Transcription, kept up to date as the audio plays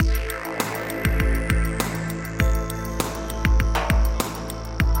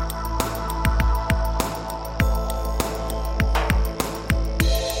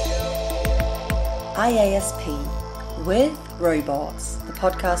IASP with Robots, the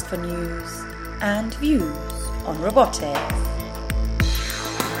podcast for news and views on robotics.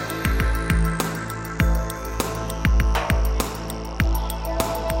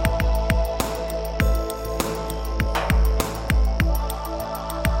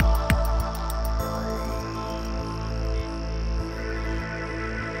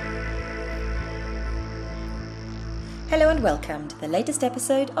 Hello and welcome to the latest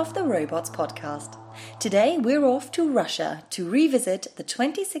episode of the Robots podcast. Today we're off to Russia to revisit the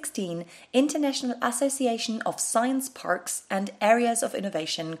 2016 International Association of Science Parks and Areas of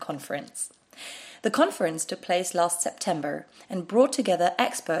Innovation conference. The conference took place last September and brought together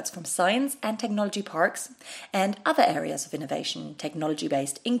experts from science and technology parks and other areas of innovation,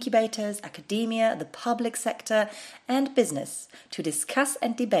 technology-based incubators, academia, the public sector and business to discuss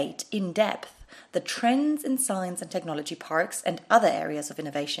and debate in depth the trends in science and technology parks and other areas of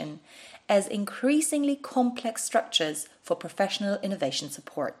innovation as increasingly complex structures for professional innovation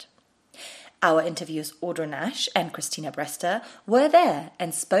support. Our interviewers Audra Nash and Christina Brester were there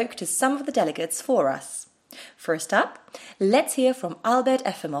and spoke to some of the delegates for us. First up, let's hear from Albert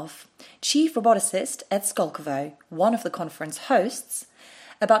Efimov, Chief Roboticist at Skolkovo, one of the conference hosts,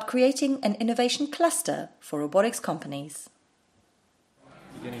 about creating an innovation cluster for robotics companies.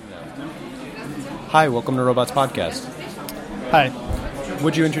 Hi, welcome to Robots Podcast. Hi.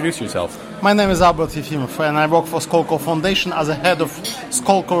 Would you introduce yourself? My name is Albert Efimov and I work for Skolkovo Foundation as a head of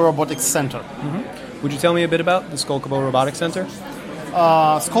Skolkovo Robotics Center. Mm-hmm. Would you tell me a bit about the Skolkovo Robotics Center?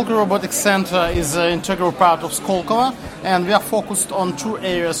 Skolkovo Robotics Center is an integral part of Skolkovo and we are focused on two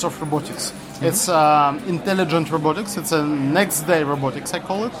areas of robotics. Mm-hmm. It's intelligent robotics, it's a next day robotics I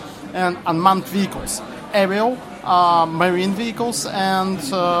call it, and unmanned vehicles, aerial, marine vehicles and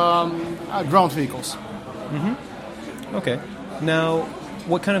ground vehicles. Mm-hmm. Okay. Now,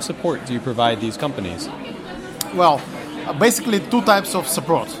 what kind of support do you provide these companies? Well, basically two types of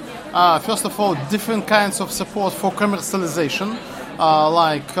support. First of all, different kinds of support for commercialization,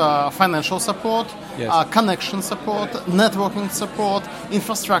 like financial support, yes. Connection support, networking support,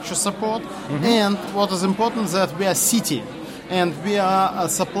 infrastructure support, and what is important is that we are city. And we are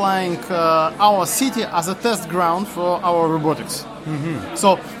supplying our city as a test ground for our robotics. Mm-hmm.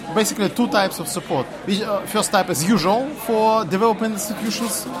 So basically two types of support. First type is usual for development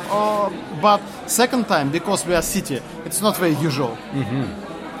institutions, but second time, because we are city, it's not very usual.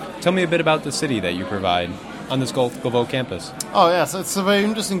 Mm-hmm. Tell me a bit about the city that you provide on the Skolkovo campus. Oh yes, it's very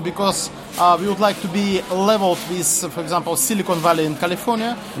interesting because we would like to be leveled with, for example, Silicon Valley in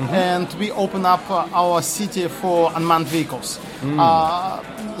California, and we open up our city for unmanned vehicles.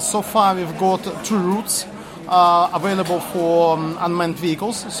 So far we've got two routes available for unmanned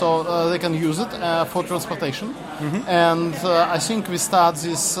vehicles, so they can use it for transportation. And I think we start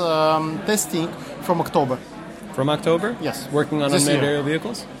this testing from October. From October? Yes. Working on this unmanned year. aerial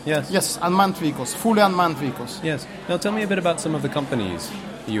vehicles? Yes. Yes, unmanned vehicles, fully unmanned vehicles. Yes. Now tell me a bit about some of the companies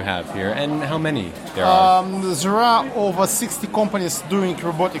you have here and how many there are. There are over 60 companies doing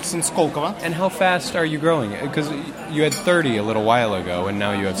robotics in Skolkovo. And how fast are you growing? Because you had 30 a little while ago and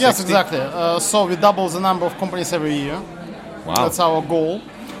now you have 60? Yes, exactly. So we double the number of companies every year. Wow. That's our goal.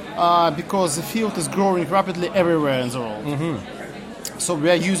 Because the field is growing rapidly everywhere in the world. So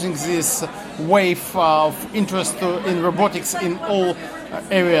we are using this wave of interest in robotics in all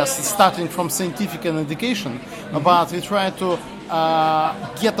areas, starting from scientific and education. But we try to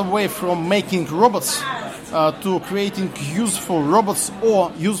get away from making robots to creating useful robots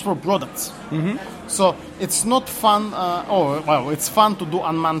or useful products. So it's not fun, it's fun to do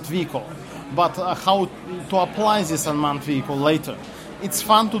unmanned vehicle, but how to apply this unmanned vehicle later. It's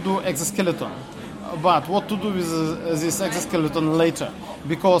fun to do exoskeleton. But what to do with this exoskeleton later?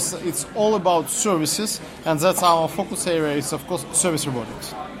 Because it's all about services, and that's our focus area is, of course, service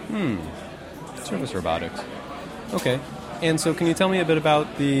robotics. Service robotics. Okay. And so can you tell me a bit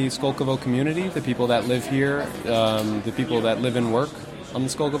about the Skolkovo community, the people that live here, the people that live and work on the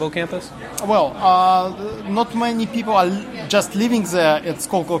Skolkovo campus? Well, not many people are just living there at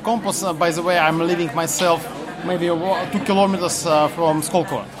Skolkovo campus. By the way, I'm living myself maybe 2 kilometers from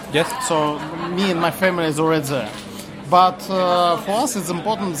Skolkovo. Yes. So me and my family is already there. But for us it's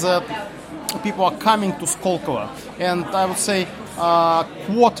important that people are coming to Skolkovo. And I would say a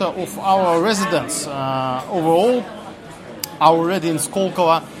quarter of our residents overall are already in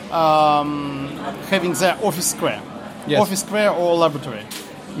Skolkovo having their office square. Yes. Office square or laboratory.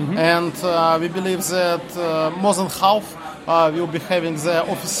 And we believe that more than half will be having their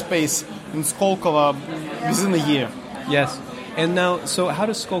office space in Skolkovo within a year. Yes. And now, so how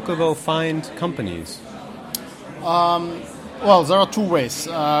does Skolkovo find companies? Well, there are two ways.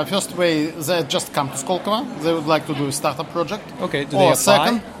 First way, they just come to Skolkovo. They would like to do a startup project. Okay, do or they apply?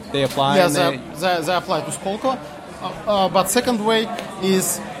 Second, They apply yeah, and they apply to Skolkovo. But second way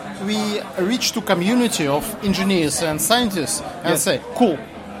is we reach to community of engineers and scientists and Yes. say, cool,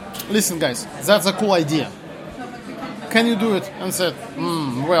 listen guys, that's a cool idea. Can you do it? And said,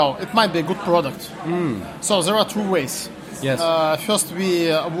 well, it might be a good product. So there are two ways. Yes. First, we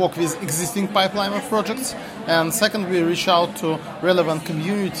work with existing pipeline of projects, and second, we reach out to relevant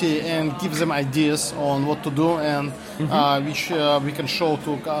community and give them ideas on what to do and which we can show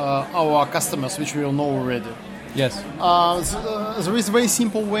to our customers, which we all know already. Yes. There is a very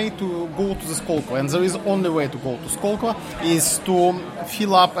simple way to go to the Skolkovo, and there is only way to go to Skolkovo is to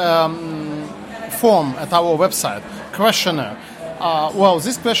fill up form at our website, questionnaire. Well,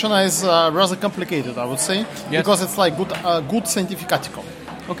 this questionnaire is rather complicated, I would say, because it's like good scientific article,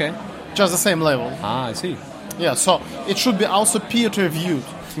 Okay. just the same level. Ah, I see. Yeah, so it should be also peer-reviewed.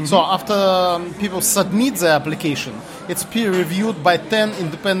 So after people submit their application, it's peer-reviewed by 10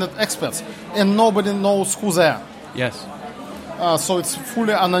 independent experts, and nobody knows who they are. Yes. So it's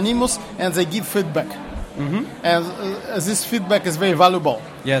fully anonymous, and they give feedback. And this feedback is very valuable.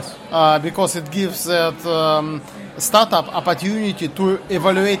 Yes. Because it gives that startup opportunity to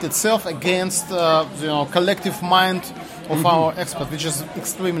evaluate itself against collective mind of our expert, which is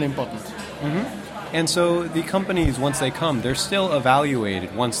extremely important. And so the companies, once they come, they're still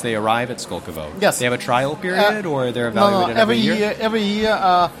evaluated once they arrive at Skolkovo. Yes. They have a trial period, or they're evaluated every year? Every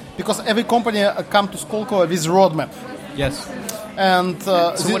year, because every company come to Skolkovo with roadmap. Yes. And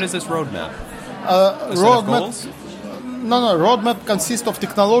So what is this roadmap? A set of roadmap? goals? No. Roadmap consists of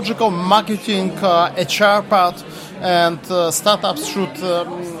technological, marketing, HR part, and startups should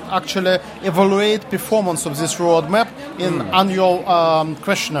actually evaluate performance of this roadmap in annual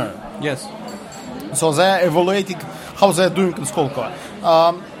questionnaire. Yes. So they're evaluating how they're doing in Skolkovo.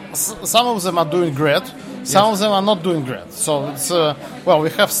 Some of them are doing great. Some of them are not doing great. So it's we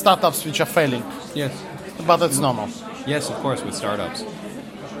have startups which are failing, Yes. but it's normal. Yes, of course, with startups.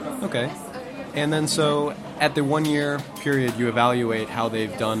 Okay. And then so at the 1 year period, you evaluate how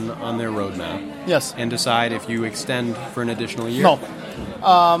they've done on their roadmap Yes. and decide if you extend for an additional year? No,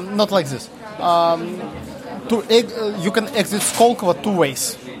 not like this. You can exit Skolkovo two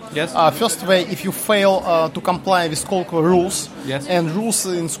ways. Yes? First way, if you fail to comply with Skolkovo rules, Yes. and rules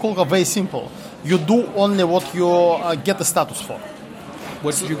in Skolkovo are very simple. You do only what you get the status for.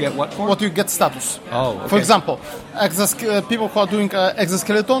 What did you get what for? What you get status. Oh, okay. For example, people who are doing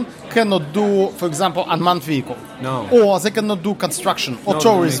exoskeleton cannot do, for example, unmanned vehicle. No. Or they cannot do construction or No,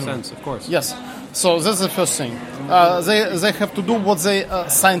 tourism. That makes sense, of course. Yes. So that's the first thing. They have to do what they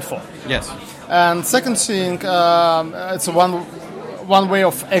signed for. Yes. And second thing, it's one way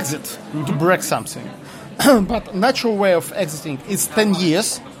of exit to break something. But natural way of exiting is 10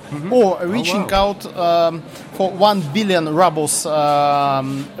 years or reaching out for 1 billion rubles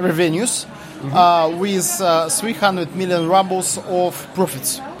revenues with 300 million rubles of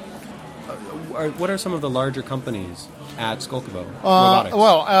profits. What are some of the larger companies at Skolkovo?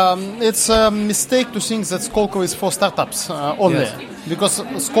 Robotics? It's a mistake to think that Skolkovo is for startups only. Yes. Because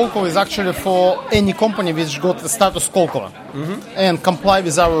Skolkovo is actually for any company which got the status Skolkovo and comply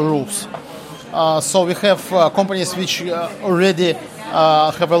with our rules. So we have companies which already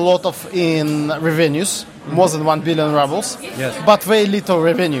have a lot of in revenues, more than 1 billion rubles, Yes. but very little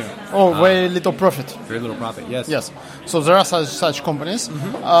revenue or very little profit. Very little profit, yes. Yes, so there are such companies.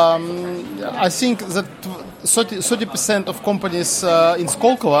 I think that 30% of companies in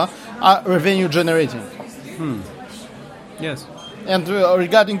Skolkovo are revenue generating. Yes. And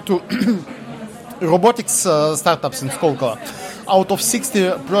regarding to robotics startups in Skolkovo, out of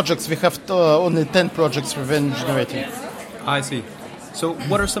 60 projects, we have only 10 projects revenue generating. I see. So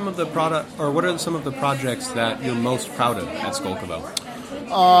what are some of the projects that you're most proud of at Skolkovo?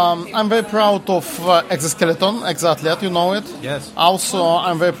 I'm very proud of Exoskeleton, Exoathlete, you know it. Yes. Also,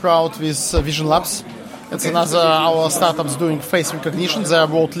 I'm very proud with Vision Labs. It's another our startups doing face recognition. They are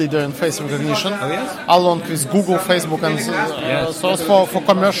world leader in face recognition. Oh, yes? Along with Google, Facebook, and so for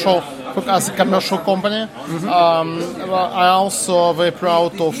commercial, as a commercial company. I also very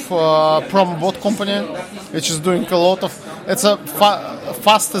proud of Promobot company, which is doing a lot of. It's a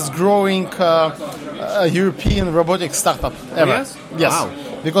fastest growing European robotic startup ever. Oh, yes? Yes. Wow.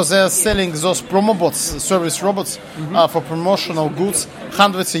 Because they're selling those Promobots, service robots, for promotional goods,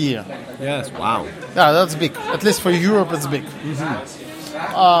 hundreds a year. Yes, wow. Yeah, that's big. At least for Europe, it's big.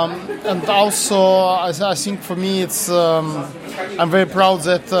 And also, I think for me, it's I'm very proud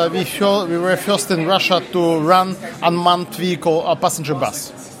that we were first in Russia to run unmanned vehicle passenger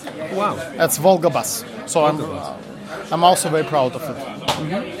bus. Wow. That's Volga bus. So I'm also very proud of it.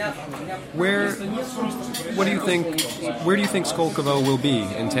 Where do you think Skolkovo will be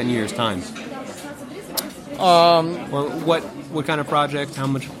in 10 years' time? Or what kind of project?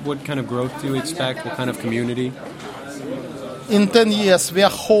 What kind of growth do you expect? What kind of community? In 10 years, we are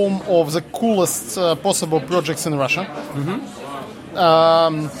home of the coolest possible projects in Russia.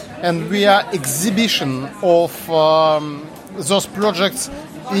 And we are exhibition of those projects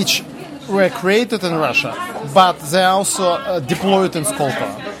which were created in Russia, but they are also deployed in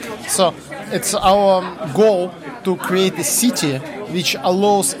Skolkovo. So it's our goal to create a city which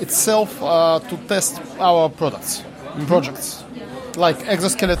allows itself to test our projects, like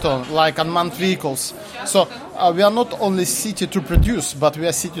exoskeleton, like unmanned vehicles. So we are not only city to produce, but we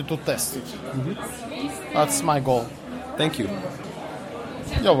are city to test it. That's my goal. Thank you.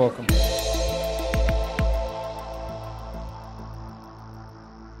 You're welcome.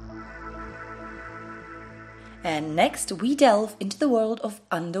 And next, we delve into the world of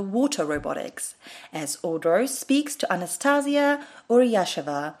underwater robotics, as Odro speaks to Anastasia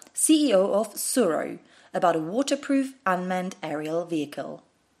Oryasheva, CEO of Suro, about a waterproof unmanned aerial vehicle.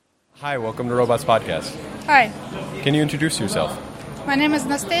 Hi, welcome to Robots Podcast. Hi, Can you introduce yourself? my name is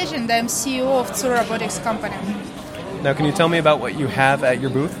Anastasia and I'm CEO of Tsur Robotics company. Now, can you tell me about what you have at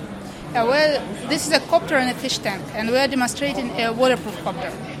your booth? Well, this is a copter and a fish tank, and we are demonstrating a waterproof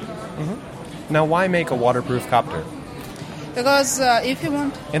copter. Now, why make a waterproof copter? Because if you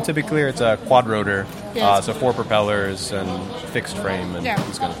want, And to be clear, it's a quadrotor, Yes. so 4 propellers and fixed frame and Yeah.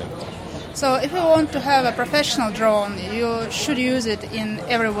 these kind of things. so if you want to have a professional drone, you should use it in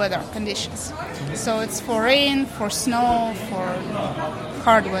every weather conditions. So it's for rain, for snow, for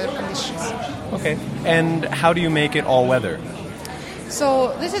hard weather conditions. Okay. And how do you make it all weather?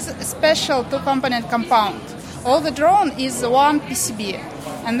 So this is a special two-component compound. All the drone is one PCB,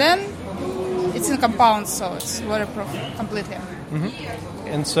 and then it's in compound, so it's waterproof completely.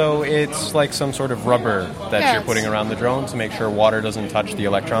 And so it's like some sort of rubber that Yeah, you're putting around the drone to make sure water doesn't touch the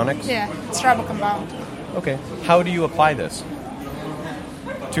electronics? Yeah, it's rubber compound. Okay. How do you apply this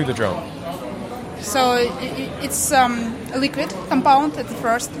to the drone? So it's a liquid compound at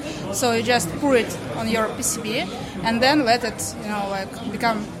first. So you just pour it on your PCB and then let it,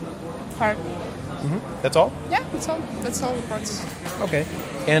 become hard. That's all? Yeah, that's all. That's all the process. Okay.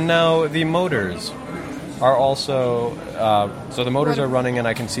 And now the motors are also, so the motors are running and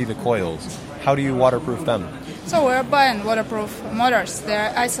I can see the coils. How do you waterproof them? So we're buying waterproof motors.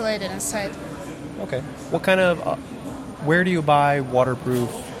 They're isolated inside. Okay. What kind of, where do you buy waterproof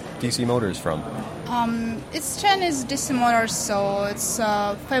DC motors from? It's Chinese DC Motors, so it's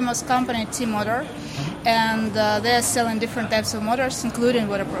a famous company, T-Motor, and they're selling different types of motors, including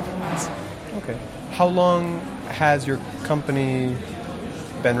waterproof ones. Okay. How long has your company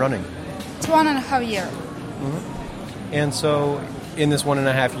been running? It's 1.5 years. And so in this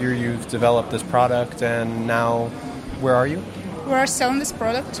 1.5 year, you've developed this product, and now where are you? We are selling this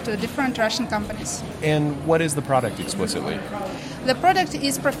product to different Russian companies. And what is the product explicitly? The product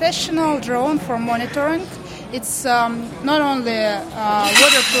is professional drone for monitoring. It's not only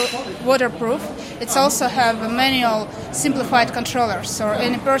waterproof, it's also have a manual simplified controller, so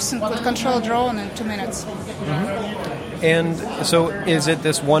any person could control drone in 2 minutes. And so is it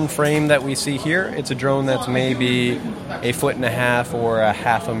this one frame that we see here? It's a drone that's maybe 1.5 feet or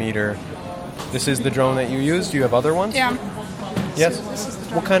 0.5 meters. This is the drone that you use? Do you have other ones? Yeah. Yes? This is the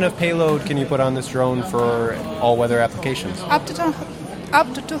drone. What kind of payload can you put on this drone for all-weather applications? Up to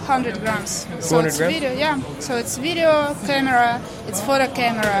 200 grams. So 200 it's grams? video, yeah. So it's video camera, it's photo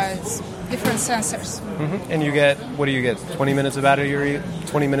camera, it's different sensors. And you get, what do you get? 20 minutes of battery,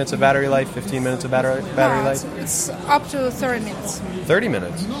 20 minutes of battery life, 15 minutes of battery No, life? it's up to 30 minutes. 30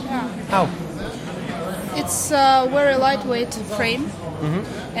 minutes? Yeah. How? It's a very lightweight frame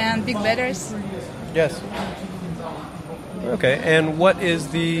and big batteries. Yes. Okay, and what is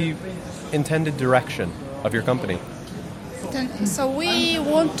the intended direction of your company? So we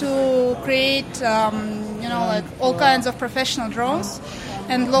want to create, all kinds of professional drones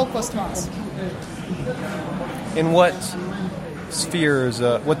and low-cost ones. In what spheres,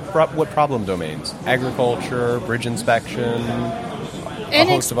 what problem domains? Agriculture, bridge inspection, a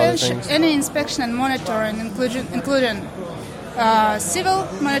host of other things? Any inspection and monitoring, including civil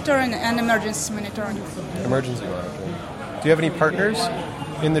monitoring and emergency monitoring. Emergency monitoring. Do you have any partners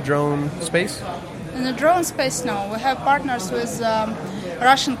in the drone space? In the drone space, no. We have partners with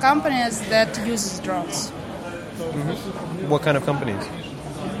Russian companies that use drones. What kind of companies?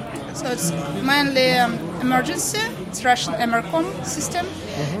 So it's mainly emergency, it's Russian Emercom system,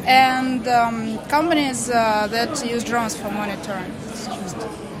 and companies that use drones for monitoring.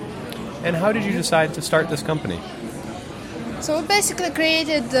 And how did you decide to start this company? So we basically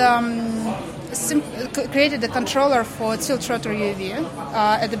created a controller for tilt rotor UV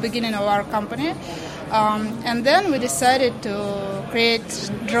at the beginning of our company. And then we decided to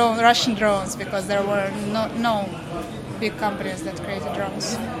create Russian drones because there were no big companies that created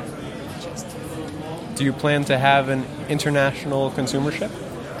drones. Do you plan to have an international consumership?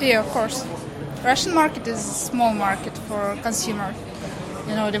 Yeah, of course. Russian market is a small market for consumer,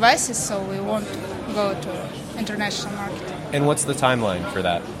 devices, so we won't go to international market. And what's the timeline for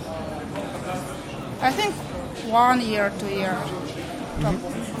that? I think 1 year, 2 years.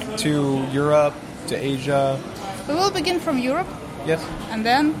 To Europe, to Asia? We will begin from Europe. Yes. And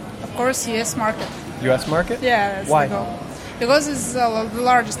then, of course, U.S. market. U.S. market? Yeah, that's Why? the goal. Because it's the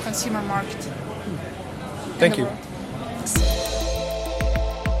largest consumer market. Thank you.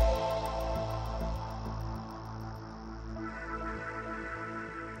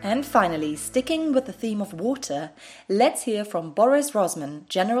 And finally, sticking with the theme of water, let's hear from Boris Rosman,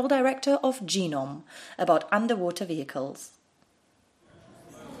 General Director of Genome, about underwater vehicles.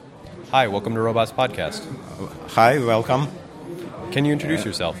 Hi, welcome to Robots Podcast. Hi, welcome. Can you introduce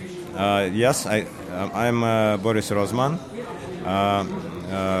yourself? Yes, I'm Boris Rosman.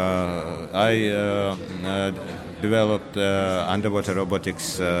 I developed underwater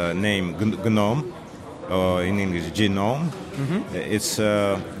robotics name GNOME, or in English Genome. Mm-hmm. It's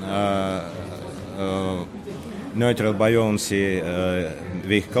neutral buoyancy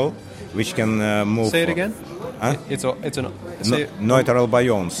vehicle which can move. Say it again. Huh? Neutral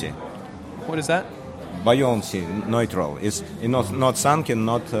buoyancy. What is that? Buoyancy, neutral. It's not sunken,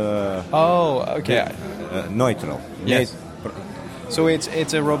 not. Okay. Neutral. Yes. So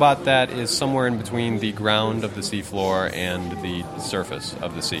it's a robot that is somewhere in between the ground of the seafloor and the surface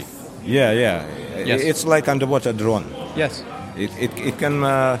of the sea. Yeah. Yes. It's like underwater drone. Yes. It can.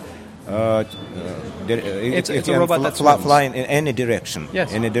 It's can a robot that fly in any direction.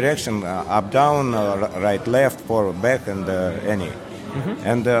 Yes. Any direction, up, down, right, left, forward, back, and any. Mm-hmm.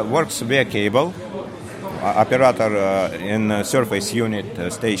 And works via cable. Operator in surface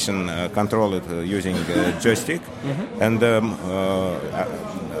unit station control it using joystick. Mm-hmm. And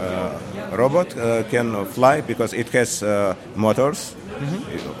robot can fly because it has motors.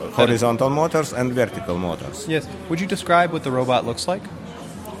 Mm-hmm. Horizontal motors and vertical motors. Yes. Would you describe what the robot looks like?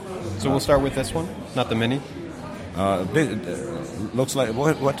 So we'll start with this one, not the Mini. This looks like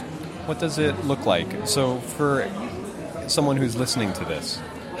what? What does it look like? So for someone who's listening to this,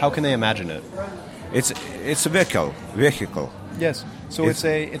 how can they imagine it? It's a vehicle. Yes. So it's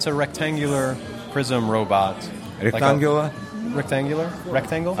a rectangular prism robot. Rectangular.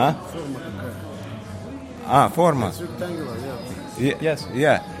 Rectangle. Huh? Forma. It's rectangular, yeah. Yes.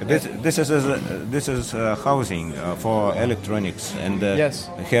 Yeah. This is housing for electronics and yes.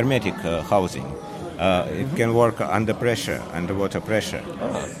 Hermetic housing. It can work under pressure, underwater pressure.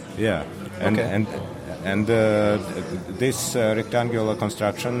 Oh. Yeah. And this rectangular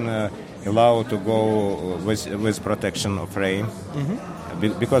construction allow to go with protection of frame.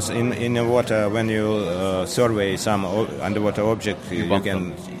 Mm-hmm. Because in the water, when you survey some underwater object, you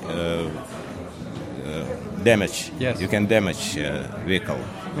can damage. Yes. You can damage vehicle,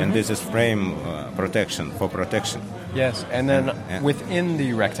 mm-hmm. and this is frame protection. Yes, and then within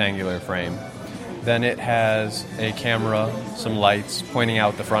the rectangular frame, then it has a camera, some lights pointing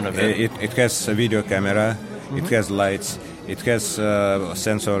out the front of it. It has a video camera. Mm-hmm. It has lights. It has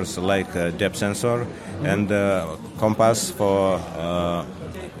sensors like depth sensor, mm-hmm. and compass for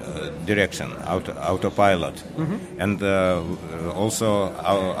direction, autopilot, mm-hmm. and also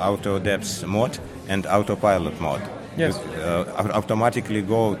auto depth mode and autopilot mode. Yes. Automatically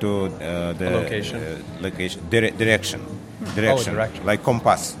go to the direction, like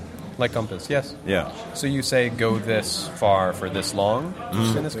compass. Like compass, yes. Yeah. So you say go this far for this long,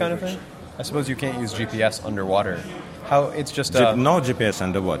 in this kind of thing? I suppose you can't use GPS underwater. How it's just no GPS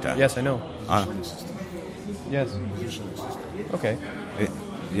underwater. Yes, I know. Yes. Okay.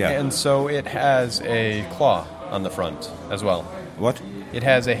 Yeah. And so it has a claw on the front as well. What? It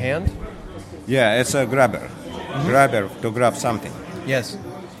has a hand? Yeah, it's a grabber. Mm-hmm. Grabber to grab something. Yes.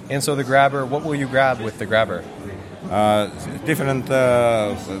 And so the grabber, what will you grab with the grabber? Different,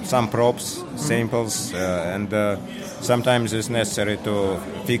 some props, mm-hmm. samples, and sometimes it's necessary to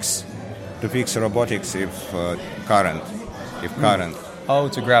fix robotics if current. Oh,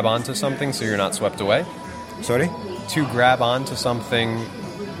 to grab onto something so you're not swept away? Sorry? To grab onto something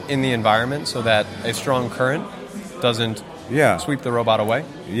in the environment so that a strong current doesn't sweep the robot away?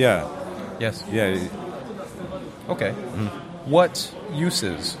 Yeah. Yes. Yeah. Okay. Mm. What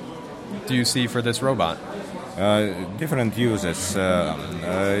uses do you see for this robot? Different uses.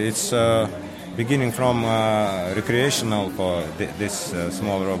 It's beginning from recreational for this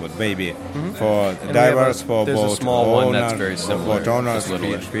small robot baby, for divers, for there's a boat small one owners, that's very similar, boat owners, just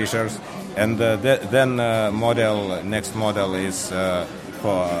littler. fishers, and then next model is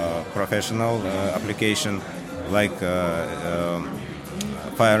for professional application like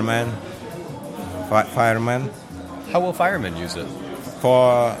firemen. How will firemen use it?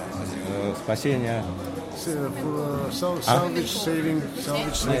 For спасение. For salvage saving.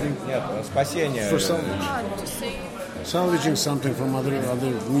 Нет, спасение. For salvage. Salvaging something from other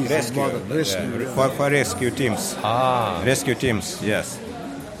needs. Rescue. Rescue. For rescue teams. Ah, Rescue teams, yes.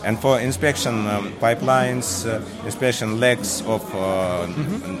 And for inspection pipelines, inspection legs of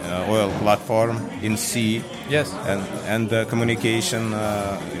oil platform in sea. yes. And communication,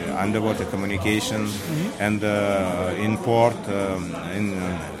 underwater communication, and in port, in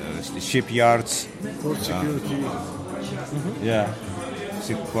shipyards. Port security. Yeah,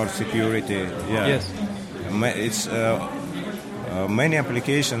 port security. Yeah. Yes. It's many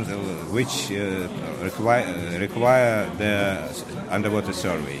applications which require the underwater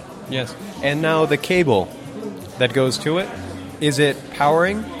survey. Yes. And now the cable that goes to it, is it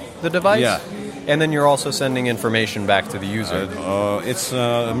powering the device? Yeah. And then you're also sending information back to the user. It's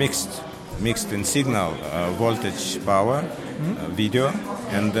mixed in signal, voltage, power, video,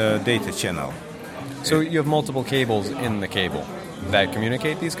 and data channel. So you have multiple cables in the cable that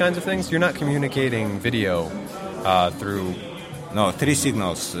communicate these kinds of things? You're not communicating video through... No, three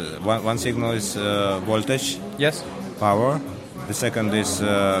signals. One signal is voltage, Yes? power. The second is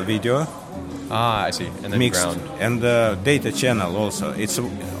video, Ah, I see. And then mixed, ground. and data channel also. It's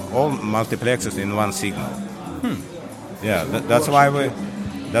all multiplexes in one signal. Yeah, that's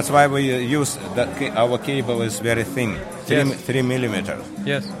why we use that. Our cable is very thin, 3 millimeters,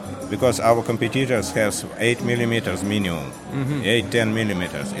 Yes. because our competitors have 8 millimeters minimum, 8-10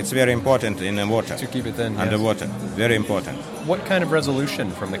 millimeters. It's very important in the water. To keep it thin, yes. Underwater, very important. What kind of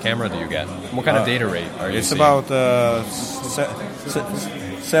resolution from the camera do you get? What kind of data rate are you It's seeing? about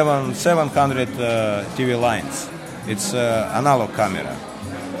 700 TV lines. It's analog camera.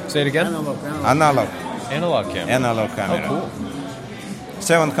 Say it again? Analog Analog camera. camera. Oh, cool.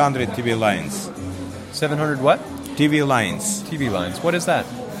 700 TV lines. 700 what? TV lines. TV lines. What is that?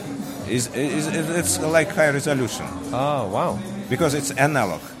 It's like high resolution Oh, wow. because it's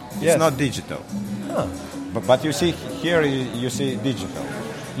analog. Yes. It's not digital. Huh. But you see here, you see digital.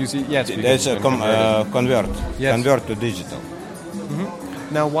 You see, yes. because It's a it's been converted. convert. Yes. Convert to digital.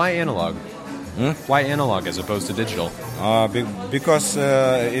 Now, why analog? Why analog as opposed to digital? Because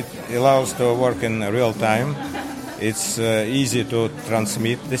it allows to work in real time. It's easy to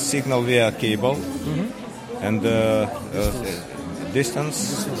transmit the signal via cable, and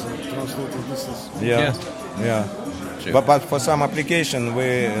distance. Translated distance. Yeah, Yes. yeah. Sure. But for some application,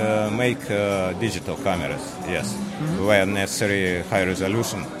 we make digital cameras. Yes, where necessary high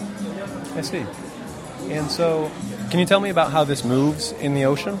resolution. I see. And so, can you tell me about how this moves in the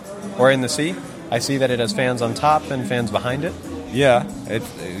ocean or in the sea? I see that it has fans on top and fans behind it. Yeah,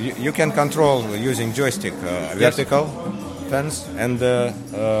 you can control using joystick vertical fence and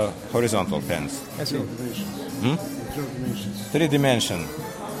horizontal fence. I see. 3 dimension.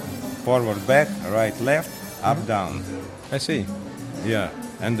 Forward, back, right, left, up, down. I see. Yeah,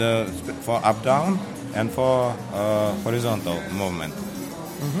 and for up, down, and for horizontal movement,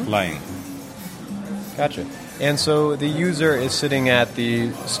 flying. Gotcha. And so the user is sitting at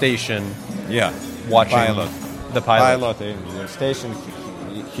the station Yeah, watching pilot. the pilot. Pilot in the station,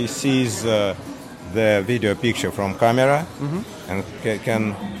 he sees the video picture from camera and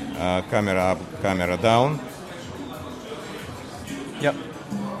can camera up, camera down. Yep.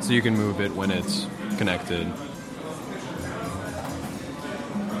 So you can move it when it's connected.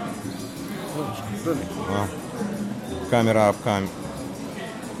 Camera up,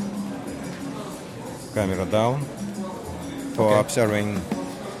 camera down for Okay. observing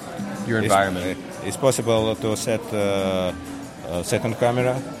Your environment. It's possible to set a second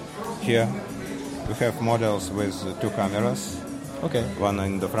camera here. We have models with 2 cameras, Okay. one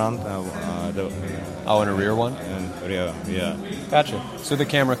in the front Oh, and a rear one? and rear. Yeah, Gotcha. So the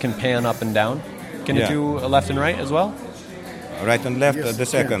camera can pan up and down? Can it Yeah. do a left and right as well? right and left. Yes, The it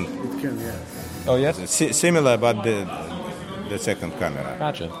second, Can. It can, yeah. Oh, yes? similar, but the second camera.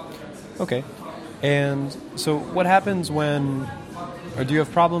 Gotcha. Okay. And so what happens when, or do you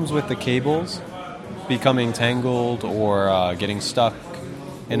have problems with the cables becoming tangled or getting stuck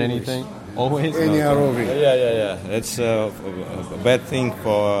in anything? Always? Any ROV. Yeah. It's a bad thing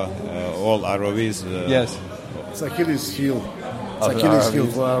for all ROVs. Yes. It's Achilles heel. It's Of the Achilles heel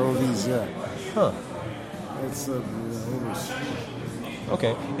ROVs. for ROVs, yeah. Huh. It's always.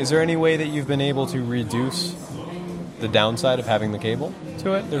 Okay. Is there any way that you've been able to reduce the downside of having the cable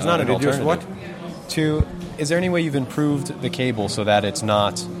to it? There's not an reduce alternative. Is there any way you've improved the cable so that it's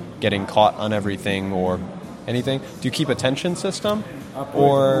not getting caught on everything or anything? Do you keep a tension system?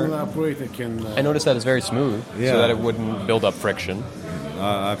 Operator can. I noticed that it's very smooth, Yeah. so that it wouldn't build up friction.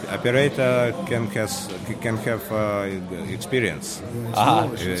 Operator can have experience. It's a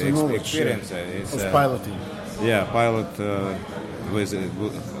knowledge Experience. of piloting. Yeah, pilot with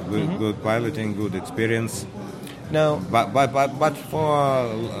good piloting, good experience. Now, But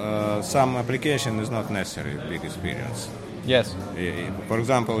for some application, is not necessary big experience. yes. For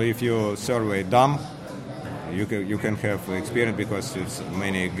example, if you survey dam, you can have experience because it's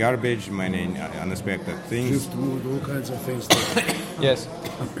many garbage, many unexpected things. Drift mood, all kinds of things. Yes.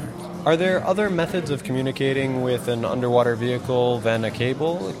 Are there other methods of communicating with an underwater vehicle than a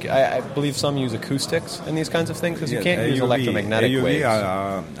cable? I believe some use acoustics and these kinds of things because you can't use electromagnetic AUV waves.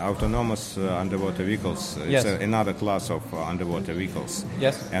 are autonomous underwater vehicles. Yes. It's another class of underwater vehicles.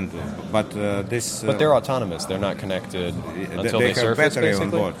 Yes. And but this. But they're autonomous. They're not connected until they they have surface, battery basically? on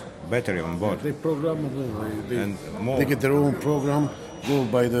board. Battery on board. They programmable. And more. They get their own program, go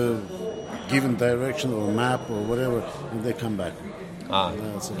by the given direction or map or whatever, and they come back.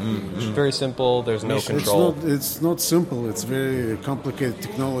 That's it. Very simple. There's no control. It's not simple. It's very complicated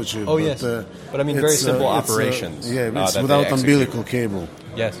technology. Oh, but, yes. But I mean very it's, simple it's, operations, Yeah, that it's they without execute. umbilical cable.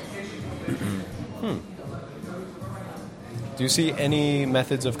 Yes. Do you see any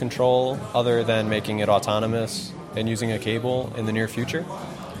methods of control other than making it autonomous and using a cable in the near future?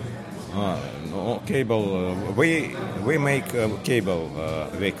 No, cable. We make cable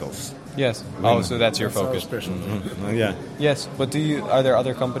vehicles. Yes. So that's your focus. Yeah. Yes, but are there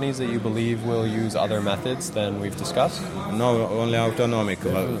other companies that you believe will use other methods than we've discussed? No, only autonomic.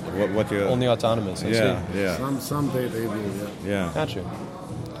 What you? Only autonomous. I see. Yeah. Someday they will. Yeah. Yeah. Gotcha.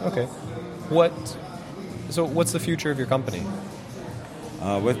 Okay. So what's the future of your company?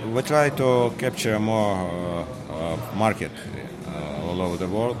 We try to capture more market all over the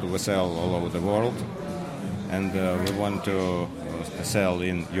world. We sell all over the world, and we want to sell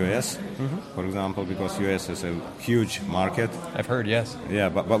in US, for example, because US is a huge market. I've heard, yes. Yeah,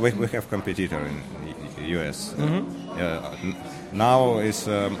 but we have competitor in US. Now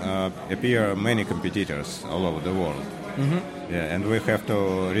appear many competitors all over the world. Yeah, and we have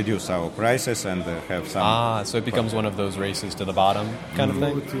to reduce our prices and have some. So it becomes one of those races to the bottom kind of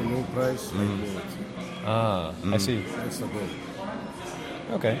thing? Quality, low price. I see. That's the goal.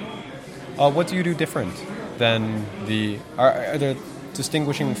 Okay. What do you do different than Are there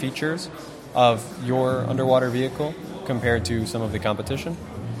distinguishing features of your underwater vehicle compared to some of the competition?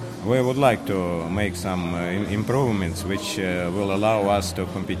 We would like to make some improvements which will allow us to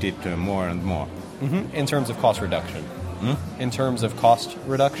compete more and more. In terms of cost reduction? In terms of cost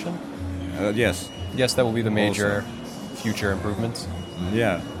reduction? Yes. Yes, that will be the major future improvements.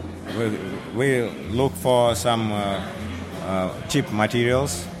 Yeah. We look for some cheap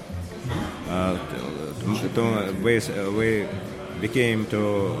materials. We became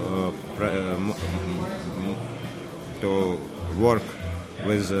to work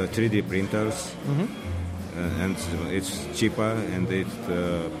with 3D printers, and it's cheaper, and it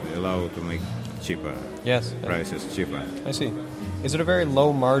allows to make cheaper. Yes. Prices cheaper. I see. Is it a very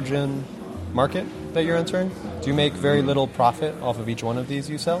low margin market that you're entering? Do you make very little profit off of each one of these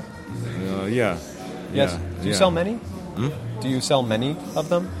you sell? Yeah. Yes. Yeah. Do you sell many? Do you sell many of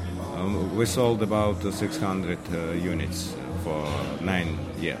them? We sold about 600 units for 9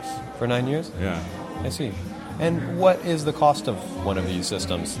 years. For 9 years? Yeah. I see. And what is the cost of one of these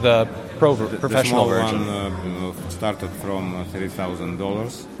systems? The professional the small version? one started from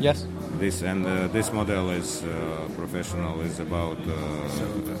 $3,000. Yes. This model is professional is about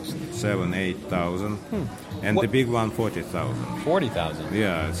 7,000-8,000, and the big one 40,000. 40,000.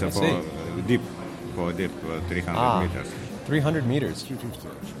 Yeah, it's for deep 300 meters. 300 meters.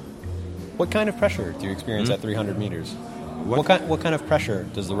 What kind of pressure do you experience at 300 meters? What kind of pressure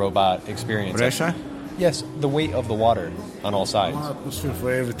does the robot experience? Pressure? Yes, the weight of the water on all sides. 1 atmosphere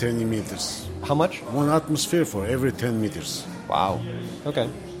for every 10 meters. How much? 1 atmosphere for every 10 meters. Wow. Okay.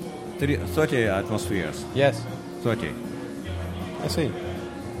 30 atmospheres. Yes. 30. I see.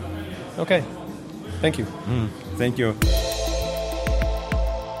 Okay. Thank you. Thank you.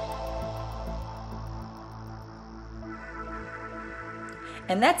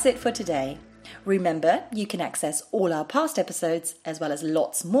 And that's it for today. Remember, you can access all our past episodes, as well as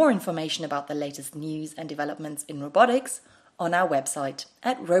lots more information about the latest news and developments in robotics, on our website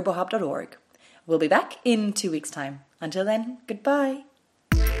at robohub.org. We'll be back in 2 weeks' time. Until then, goodbye.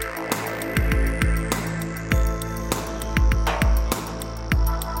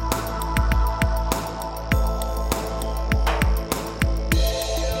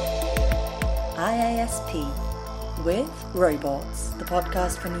 IASP with Robots, the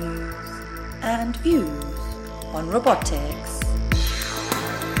podcast for news and views on robotics.